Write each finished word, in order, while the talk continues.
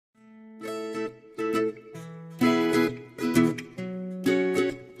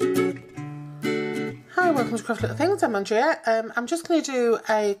welcome to Craft Little Things. I'm Andrea. I'm just going to do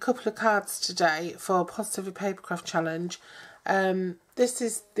a couple of cards today for Positively Papercraft Challenge. This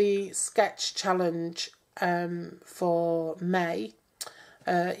is the sketch challenge for May.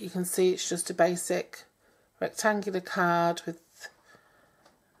 You can see it's just a basic rectangular card with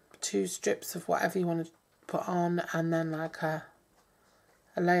 2 strips of whatever you want to put on, and then like a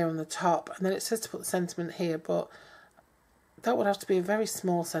layer on the top, and then it says to put the sentiment here, but that would have to be a very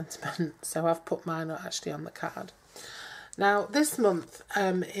small sentiment, so I've put mine actually on the card. Now this month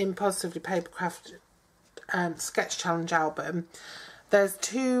in Positively Papercraft Sketch Challenge album, there's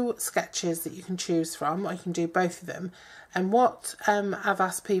 2 sketches that you can choose from, or you can do both of them, and what I've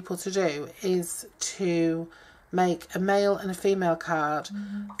asked people to do is to make a male and a female card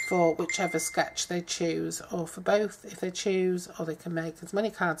for whichever sketch they choose, or for both if they choose, or they can make as many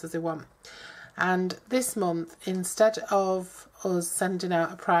cards as they want. And this month, instead of us sending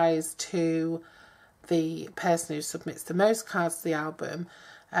out a prize to the person who submits the most cards to the album,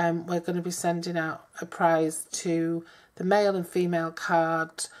 we're going to be sending out a prize to the male and female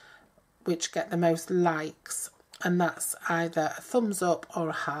card which get the most likes, and that's either a thumbs up or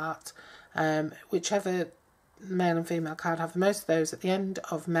a heart. Whichever male and female card have the most of those at the end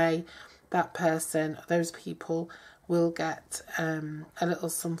of May, that person, those people, will get a little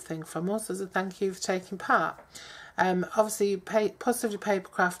something from us as a thank you for taking part. Obviously, Positively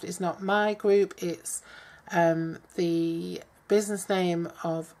Papercraft is not my group, it's the business name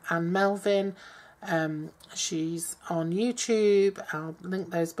of Anne Melvin. She's on YouTube, I'll link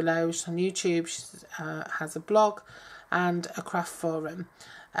those below. She's on YouTube, she has a blog and a craft forum.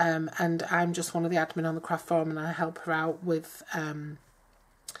 And I'm just one of the admin on the craft forum, and I help her out with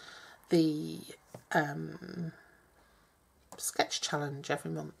the sketch challenge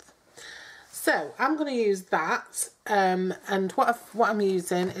every month. So I'm going to use that, and what I'm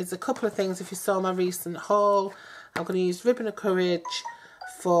using is a couple of things. If you saw my recent haul, I'm going to use Ribbon of Courage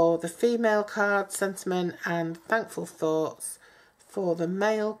for the female card sentiment and Thankful Thoughts for the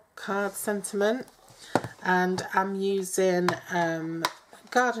male card sentiment, and I'm using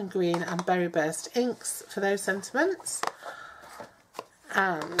Garden Green and Berry Burst inks for those sentiments.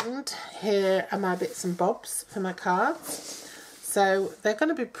 And here are my bits and bobs for my cards. So they're going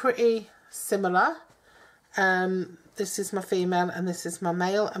to be pretty similar. This is my female and this is my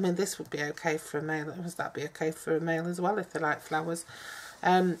male. I mean, this would be okay for a male. Would that be okay for a male as well if they like flowers?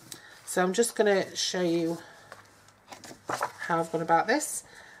 So I'm just going to show you how I've gone about this.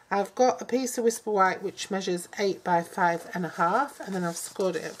 I've got a piece of Whisper White which measures 8 by 5.5, and then I've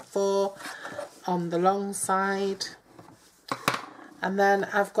scored it at 4 on the long side. And then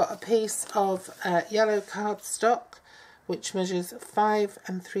I've got a piece of yellow cardstock which measures 5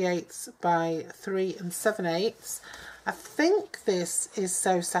 3/8 by 3 7/8. I think this is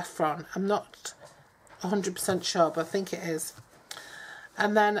So Saffron. I'm not 100% sure, but I think it is.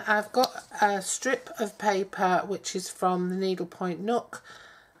 And then I've got a strip of paper which is from the Needlepoint Nook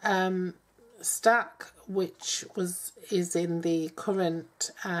stack, which is in the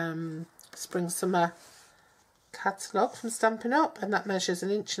current Spring Summer catalogue from Stampin' Up, and that measures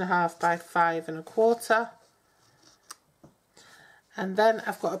 1.5 inches by 5 1/4. And then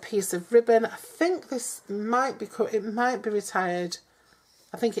I've got a piece of ribbon. I think this might be retired.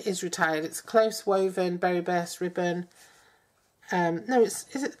 I think it is retired. It's close woven Berry Burst ribbon. No, is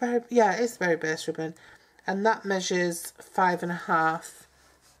it Berry? Yeah, it is Berry Burst ribbon, and that measures 5.5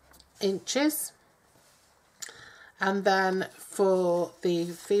 inches. And then for the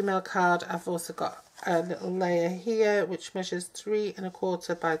female card, I've also got a little layer here which measures 3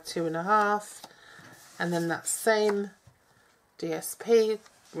 1/4 by 2.5, and then that same DSP,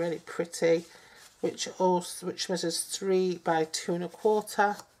 really pretty, which measures 3 by 2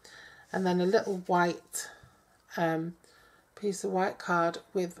 1/4, and then a little white piece of white card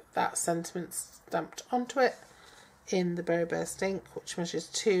with that sentiment stamped onto it in the Berry Burst ink, which measures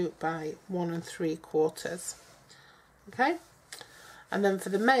 2 by 1 3/4. Okay, and then for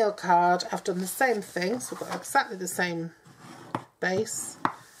the male card, I've done the same thing, so I've got exactly the same base,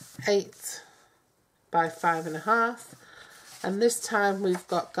 8 by 5.5, and this time we've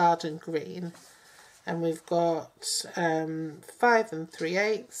got Garden Green, and we've got 5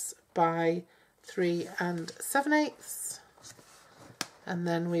 3/8 by 3 7/8, and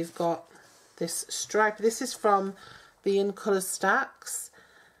then we've got this stripe. This is from the In Colour Stacks.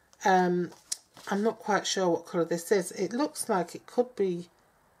 I'm not quite sure what colour this is. It looks like it could be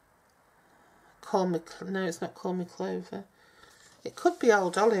no, it's not Call Me Clover. It could be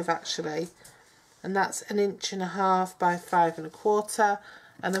Old Olive actually, and that's 1.5 inches by 5 1/4.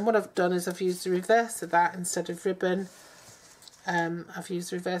 And then what I've done is I've used the reverse of that instead of ribbon. I've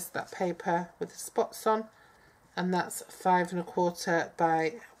used the reverse of that paper with the spots on, and that's 5 1/4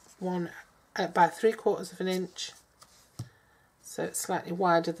 by 3/4 of an inch, so it's slightly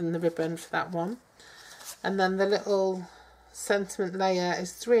wider than the ribbon for that one. And then the little sentiment layer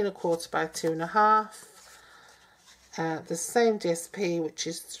is 3 1/4 by 2 1/2. The same DSP, which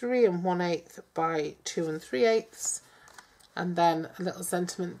is 3 1/8 by 2 3/8, and then a little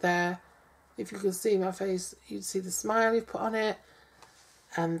sentiment there. If you can see my face, you'd see the smile you've put on it,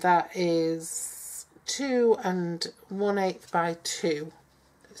 and that is 2 1/8 by 2.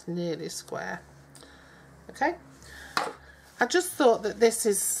 It's nearly square. Okay, I just thought that this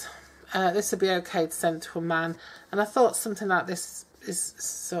would be okay to send to a man, and I thought something like this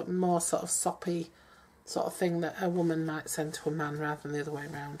is more sort of soppy sort of thing that a woman might send to a man rather than the other way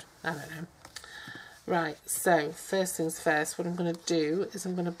around. I don't know. Right, so first things first, what I'm going to do is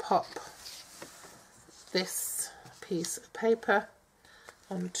I'm going to pop this piece of paper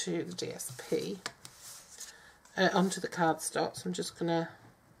onto the DSP, onto the cardstock. So I'm just going to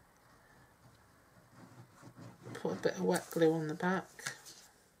put a bit of wet glue on the back,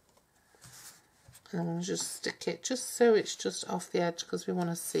 and I'm going to just stick it just so it's just off the edge, because we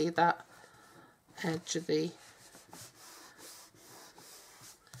want to see that edge of the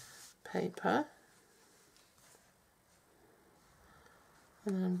paper.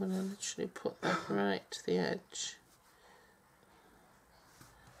 And then I'm going to literally put that right to the edge.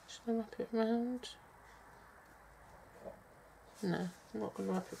 Should I wrap it around? No, I'm not going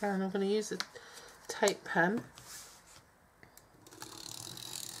to wrap it around. I'm going to use a tape pen.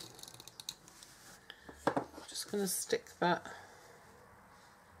 I'm just going to stick that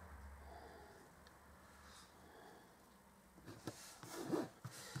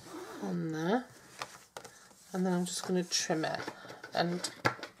on there, and then I'm just going to trim it. And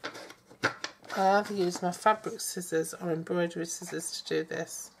I either use my fabric scissors or embroidery scissors to do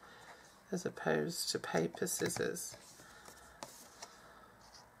this, as opposed to paper scissors,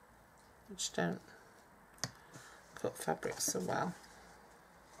 which don't cut fabric so well.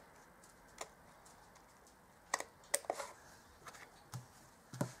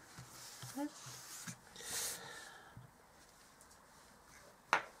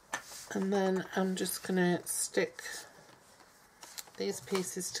 And then I'm just going to stick these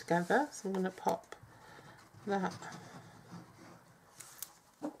pieces together. So I'm going to pop that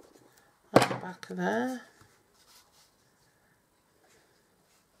on the back of there.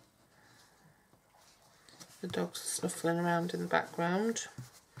 The dogs are snuffling around in the background.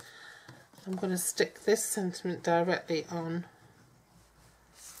 I'm going to stick this sentiment directly on.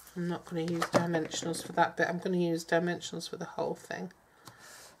 I'm not going to use dimensionals for that bit. I'm going to use dimensionals for the whole thing.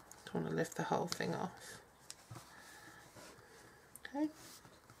 I want to lift the whole thing off. Okay,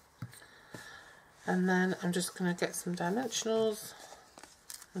 and then I'm just going to get some dimensionals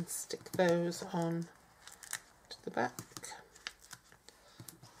and stick those on to the back.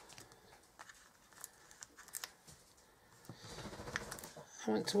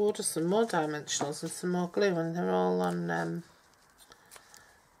 I went to order some more dimensionals and some more glue, and they're all on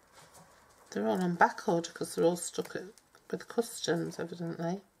back order because they're all stuck with customs,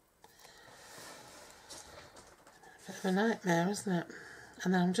 evidently. Bit of a nightmare, isn't it?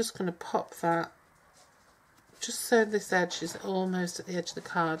 And then I'm just going to pop that just so this edge is almost at the edge of the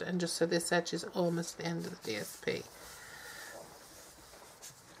card, and just so this edge is almost at the end of the DSP,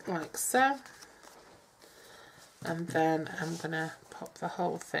 like so. And then I'm going to pop the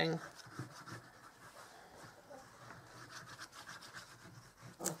whole thing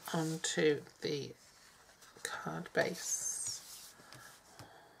onto the card base.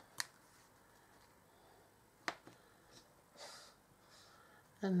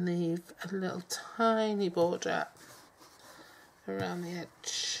 And leave a little tiny border around the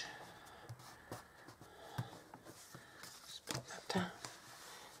edge. Just put that down.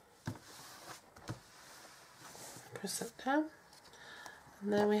 Press it down.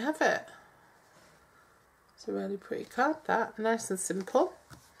 And there we have it. It's a really pretty card, that. Nice and simple.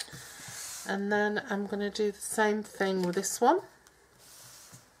 And then I'm going to do the same thing with this one.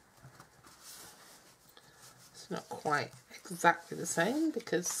 It's not quite exactly the same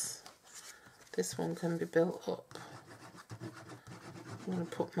because this one can be built up. I'm going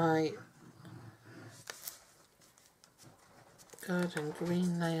to put my garden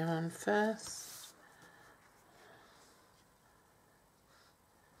green layer on first.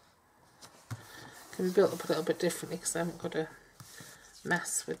 Can be built up a little bit differently because I haven't got to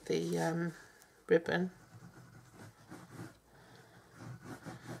mess with the ribbon.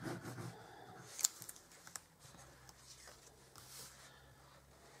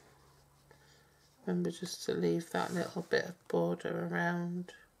 Remember just to leave that little bit of border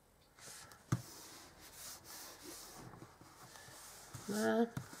around. there.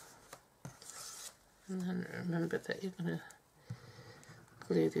 And then remember that you're going to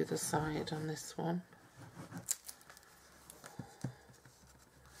glue the other side on this one.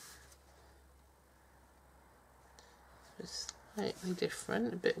 It's slightly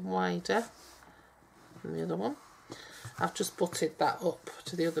different, a bit wider than the other one. I've just butted that up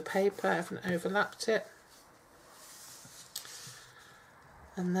to the other paper, I haven't overlapped it.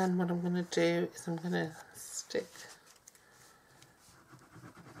 And then what I'm going to do is I'm going to stick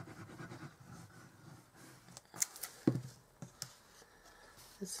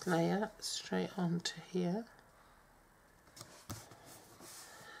this layer straight onto here.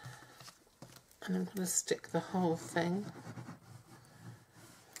 And I'm going to stick the whole thing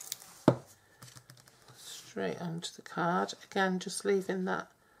straight onto the card. Again, just leaving that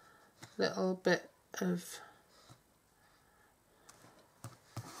little bit of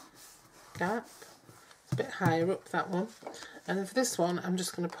gap. It's a bit higher up, that one. And then for this one, I'm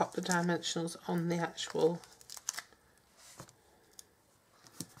just going to pop the dimensionals on the actual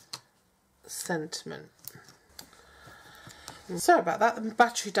sentiment. Sorry about that, the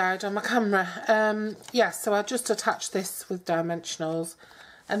battery died on my camera. Yeah, so I just attached this with dimensionals,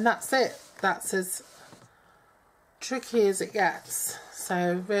 and that's it. That's as tricky as it gets.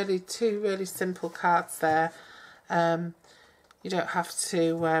 So really, two really simple cards there. You don't have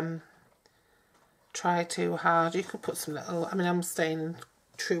to try too hard. You could put some little, I mean, I'm staying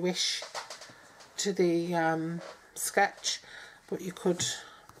true-ish to the sketch, but you could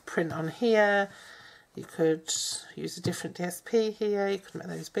print on here. You could use a different DSP here, you could make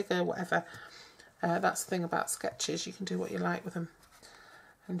those bigger, whatever. That's the thing about sketches, you can do what you like with them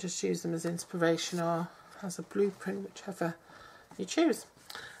and just use them as inspiration or as a blueprint, whichever you choose.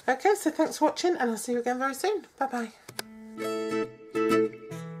 Okay, so thanks for watching, and I'll see you again very soon. Bye bye.